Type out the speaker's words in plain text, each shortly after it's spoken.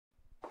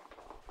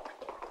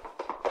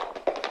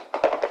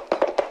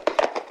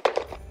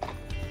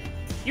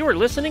You are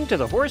listening to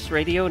the Horse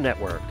Radio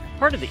Network,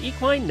 part of the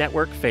Equine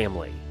Network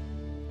family.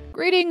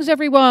 Greetings,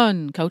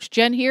 everyone. Coach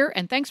Jenn here,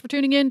 and thanks for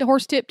tuning in to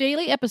Horse Tip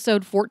Daily,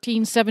 episode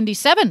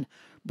 1477,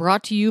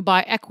 brought to you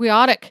by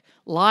Equiotic,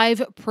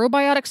 live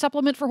probiotic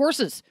supplement for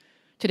horses.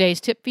 Today's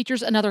tip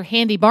features another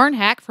handy barn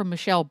hack from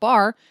Michelle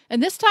Barr,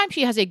 and this time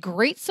she has a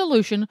great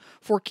solution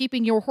for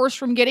keeping your horse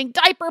from getting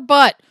diaper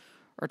butt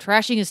or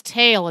trashing his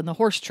tail in the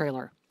horse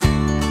trailer.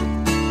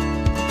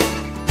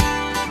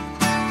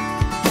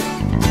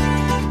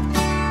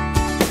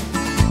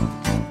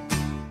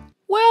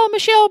 Well,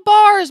 Michelle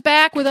Barr is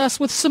back with us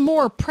with some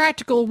more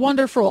practical,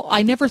 wonderful,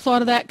 I never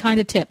thought of that kind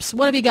of tips.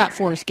 What have you got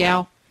for us,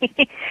 gal?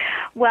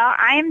 Well,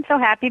 I am so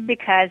happy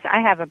because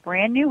I have a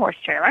brand new horse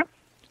trailer.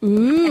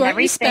 Ooh,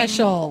 aren't you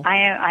special?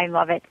 I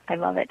love it. I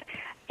love it.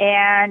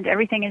 And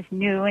everything is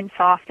new and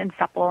soft and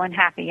supple and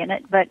happy in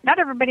it. But not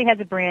everybody has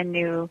a brand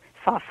new,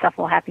 soft,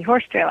 supple, happy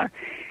horse trailer.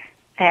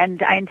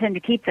 And I intend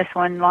to keep this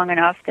one long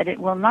enough that it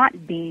will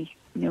not be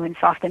new and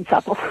soft and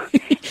supple.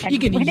 You're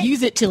going to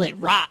use it till it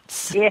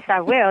rots. Yes,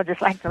 I will,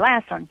 just like the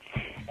last one.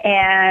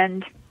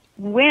 And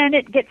when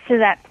it gets to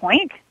that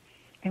point,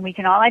 and we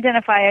can all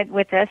identify it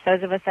with this,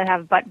 those of us that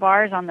have butt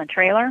bars on the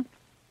trailer,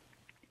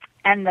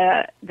 and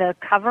the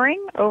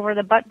covering over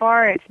the butt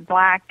bar, it's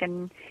black,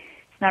 and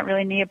it's not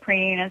really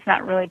neoprene, it's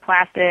not really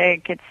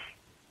plastic, it's,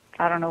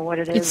 I don't know what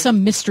it is. It's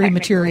some mystery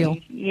material.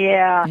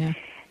 Yeah.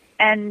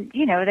 And,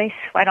 you know, they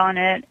sweat on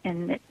it,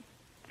 and it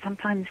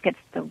sometimes gets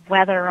the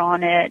weather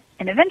on it,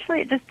 and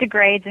eventually it just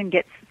degrades and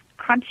gets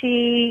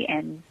crunchy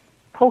and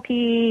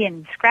pokey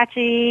and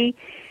scratchy.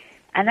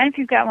 And then if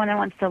you've got one that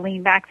wants to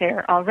lean back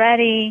there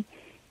already,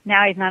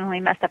 now he's not only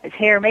messed up his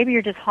hair, maybe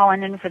you're just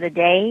hauling in for the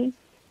day,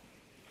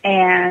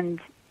 and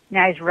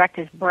now he's wrecked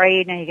his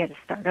braid, now you got to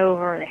start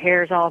over, the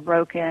hair's all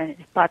broken,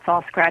 his butt's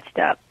all scratched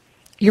up.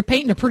 You're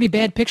painting a pretty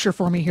bad picture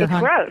for me here,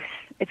 hon.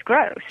 It's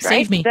gross, right?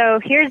 Save me. So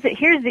here's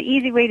the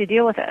easy way to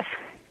deal with this.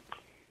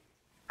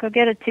 Go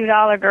get a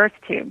 $2 girth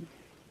tube.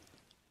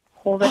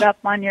 Hold it up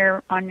on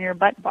your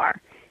butt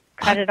bar.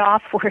 Cut it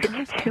off where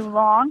it's too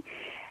long.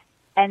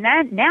 And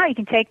then now you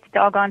can take the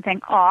doggone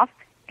thing off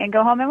and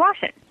go home and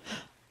wash it.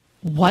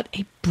 What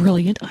a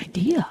brilliant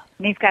idea.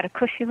 And he's got a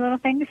cushy little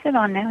thing to sit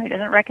on now. He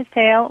doesn't wreck his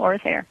tail or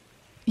his hair.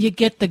 You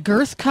get the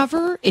girth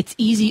cover. It's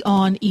easy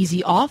on,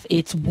 easy off.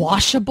 It's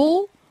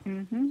washable.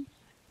 Mm-hmm.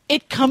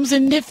 It comes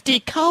in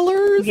nifty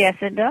colors. Yes,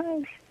 it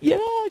does. Yeah,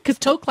 because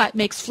Toklat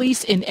makes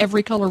fleece in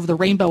every color of the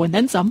rainbow and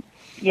then some.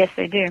 Yes,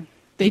 they do.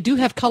 They do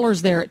have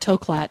colors there at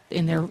Toklat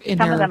in their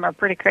Some of them are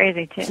pretty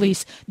crazy, too.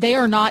 Fleece. They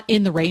are not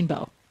in the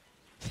rainbow.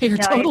 They are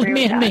totally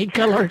man-made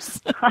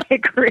colors. I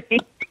agree.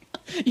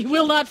 You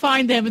will not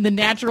find them in the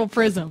natural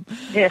prism.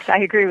 Yes, I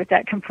agree with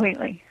that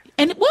completely.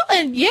 And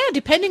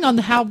depending on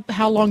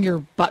how long your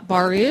butt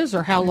bar is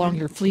or how long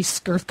your fleece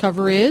girth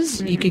cover is,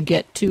 you can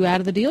get two out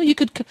of the deal.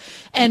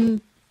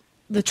 And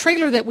the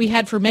trailer that we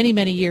had for many,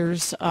 many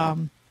years,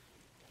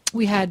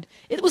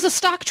 it was a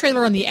stock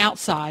trailer on the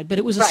outside, but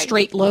it was a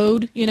straight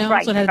load, so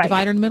it had a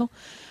divider in the middle.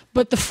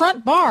 But the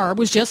front bar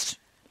was just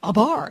a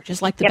bar,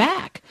 just like the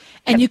back.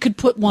 And you could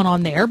put one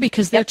on there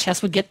because their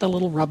chest would get the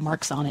little rub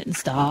marks on it and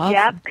stuff.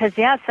 Yeah, because,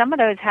 some of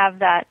those have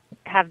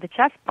the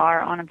chest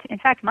bar on them. In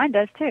fact, mine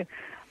does, too.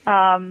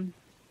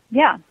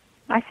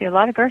 I see a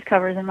lot of girth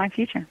covers in my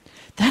future.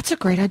 That's a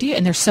great idea,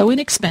 and they're so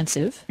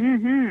inexpensive.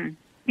 Mm-hmm.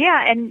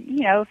 Yeah, and,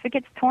 if it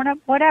gets torn up,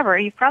 whatever,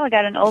 you've probably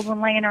got an old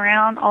one laying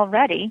around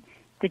already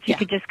that you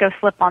could just go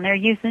slip on there,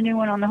 use the new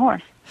one on the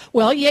horse.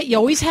 Well, you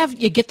always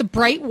you get the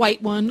bright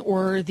white one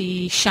or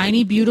the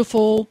shiny,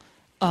 beautiful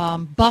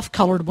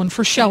buff-colored one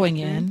for showing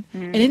in.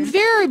 Mm-hmm. And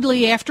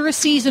invariably, after a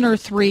season or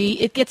 3,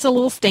 it gets a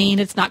little stained.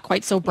 It's not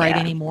quite so bright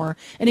anymore.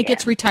 And it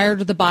gets retired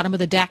to the bottom of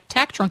the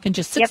tack trunk and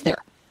just sits there.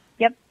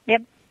 Yep.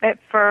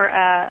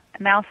 For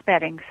mouse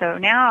bedding. So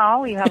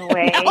now you have a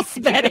way to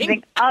do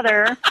something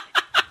other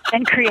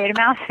than create a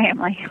mouse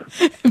family.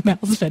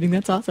 Mouse bedding,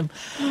 that's awesome.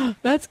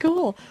 That's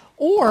cool.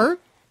 Or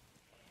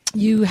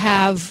you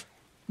have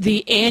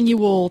the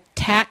annual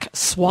tack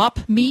swap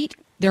meet.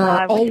 There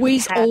are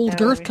always old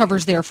girth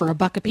covers there for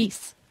 $1 a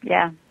piece.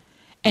 Yeah.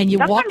 And you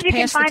walk past the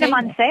table. Sometimes you can find them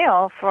on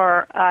sale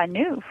for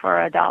new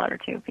for $1 or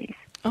 $2 a piece.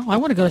 Oh, I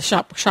want to go to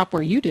shop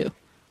where you do.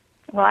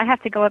 Well, I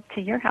have to go up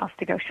to your house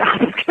to go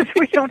shop because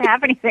we don't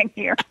have anything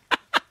here.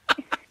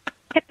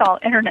 It's all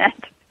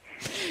internet.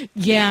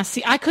 Yeah,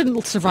 see, I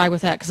couldn't survive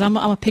with that because I'm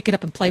a pick it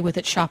up and play with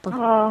it shopper.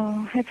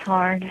 Oh, it's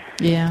hard.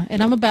 Yeah,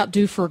 and I'm about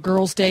due for a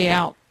girls' day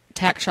out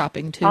tack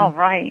shopping, too. All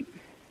right.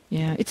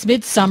 Yeah, it's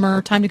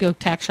midsummer, time to go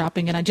tack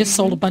shopping, and I just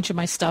sold a bunch of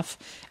my stuff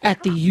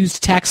at the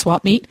used tack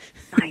swap meet.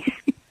 Nice.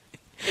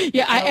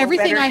 Yeah,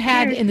 everything I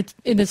had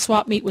in the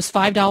swap meet was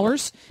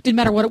 $5. Didn't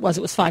matter what it was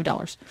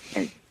 $5.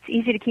 It's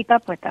easy to keep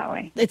up with that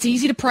way. It's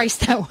easy to price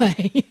that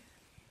way.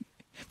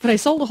 But I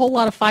sold a whole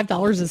lot of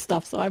 $5 of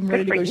stuff, so I'm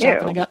ready to go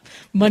shopping. I got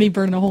money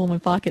burning a hole in my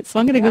pocket. So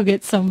I'm going to go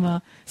get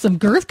some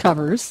girth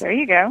covers. There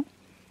you go.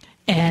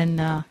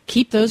 And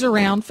keep those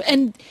around.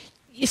 And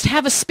just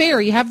have a spare.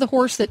 You have the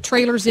horse that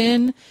trailers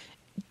in,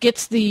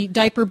 gets the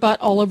diaper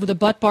butt all over the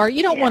butt bar.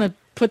 You don't want to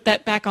put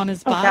that back on his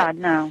Oh, spot. God,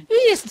 no.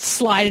 You just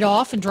slide it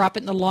off and drop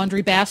it in the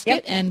laundry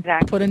basket and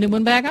put a new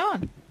one back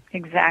on.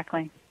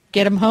 Exactly.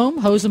 Get him home,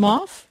 hose him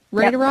off,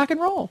 ready Yep. to rock and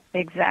roll.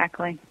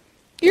 Exactly.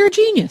 You're a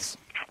genius.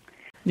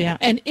 Yeah,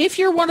 and if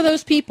you're one of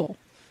those people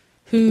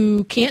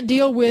who can't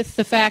deal with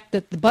the fact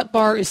that the butt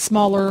bar is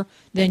smaller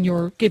than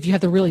if you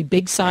have the really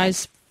big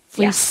size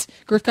fleece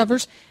girth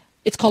covers,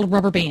 it's called a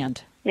rubber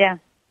band. Yeah.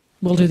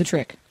 We'll do the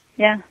trick.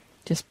 Yeah.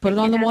 Just put it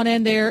on the one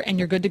end there, and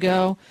you're good to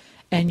go.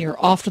 And you're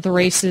off to the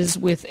races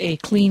with a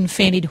clean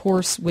fannied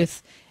horse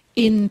with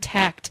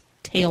intact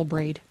tail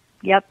braid.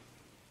 Yep.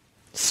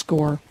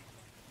 Score.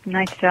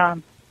 Nice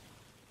job.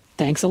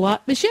 Thanks a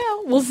lot,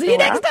 Michelle. We'll see you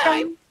next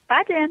time.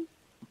 Bye, Jen.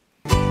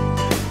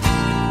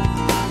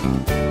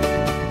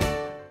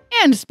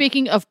 And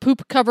speaking of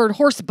poop-covered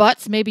horse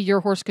butts, maybe your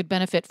horse could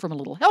benefit from a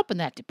little help in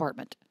that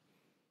department.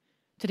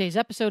 Today's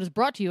episode is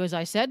brought to you, as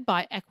I said,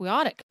 by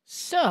Equiotic.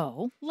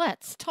 So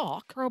let's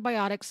talk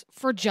probiotics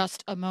for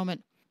just a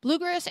moment.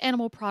 Bluegrass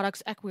Animal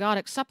Products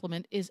Equiotic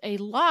Supplement is a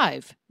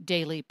live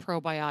daily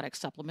probiotic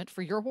supplement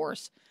for your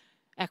horse.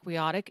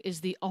 Equiotic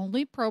is the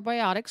only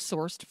probiotic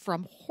sourced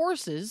from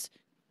horses'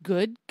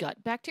 good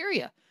gut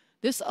bacteria.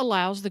 This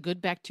allows the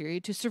good bacteria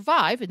to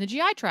survive in the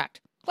GI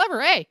tract.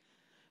 Clever, eh?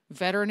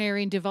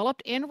 Veterinarian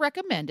developed and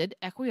recommended,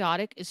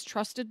 Equiotic is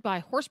trusted by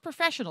horse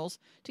professionals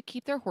to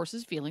keep their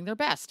horses feeling their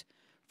best.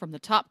 From the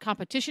top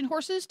competition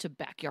horses to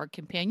backyard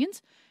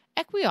companions,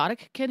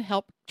 Equiotic can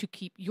help to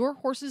keep your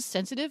horse's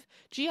sensitive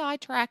GI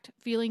tract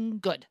feeling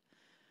good.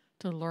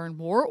 To learn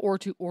more or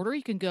to order,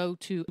 you can go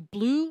to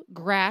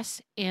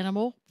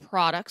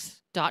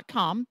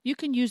bluegrassanimalproducts.com. You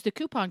can use the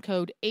coupon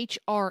code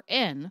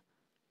HRN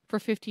for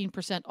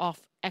 15%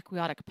 off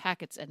Equiotic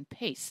packets and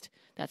paste.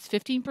 That's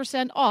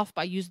 15% off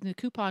by using the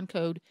coupon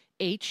code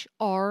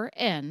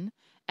HRN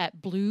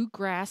at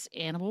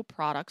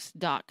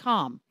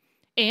bluegrassanimalproducts.com.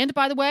 And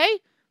by the way,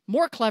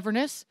 more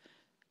cleverness,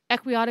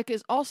 Equiotic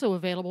is also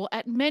available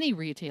at many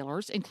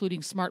retailers,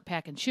 including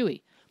SmartPak and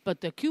Chewy.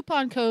 But the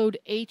coupon code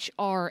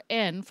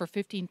HRN for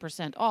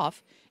 15%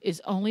 off is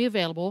only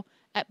available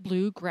at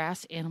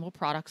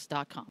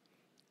bluegrassanimalproducts.com.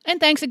 And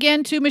thanks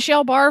again to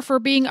Michelle Barr for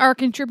being our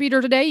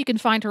contributor today. You can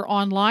find her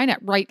online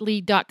at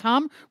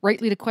rightlead.com,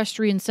 Right Lead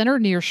Equestrian Center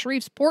near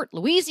Shreveport,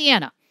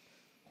 Louisiana.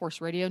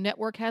 Horse Radio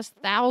Network has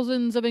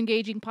thousands of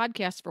engaging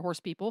podcasts for horse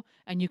people,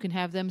 and you can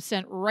have them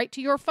sent right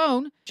to your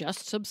phone.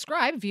 Just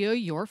subscribe via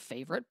your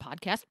favorite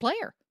podcast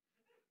player.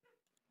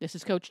 This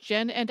is Coach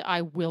Jen, and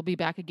I will be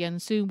back again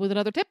soon with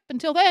another tip.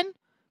 Until then,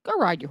 go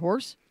ride your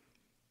horse.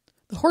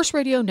 The Horse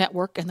Radio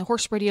Network and the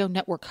Horse Radio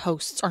Network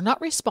hosts are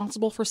not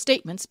responsible for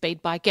statements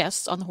made by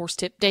guests on the Horse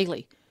Tip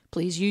Daily.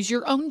 Please use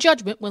your own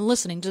judgment when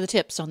listening to the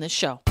tips on this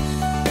show.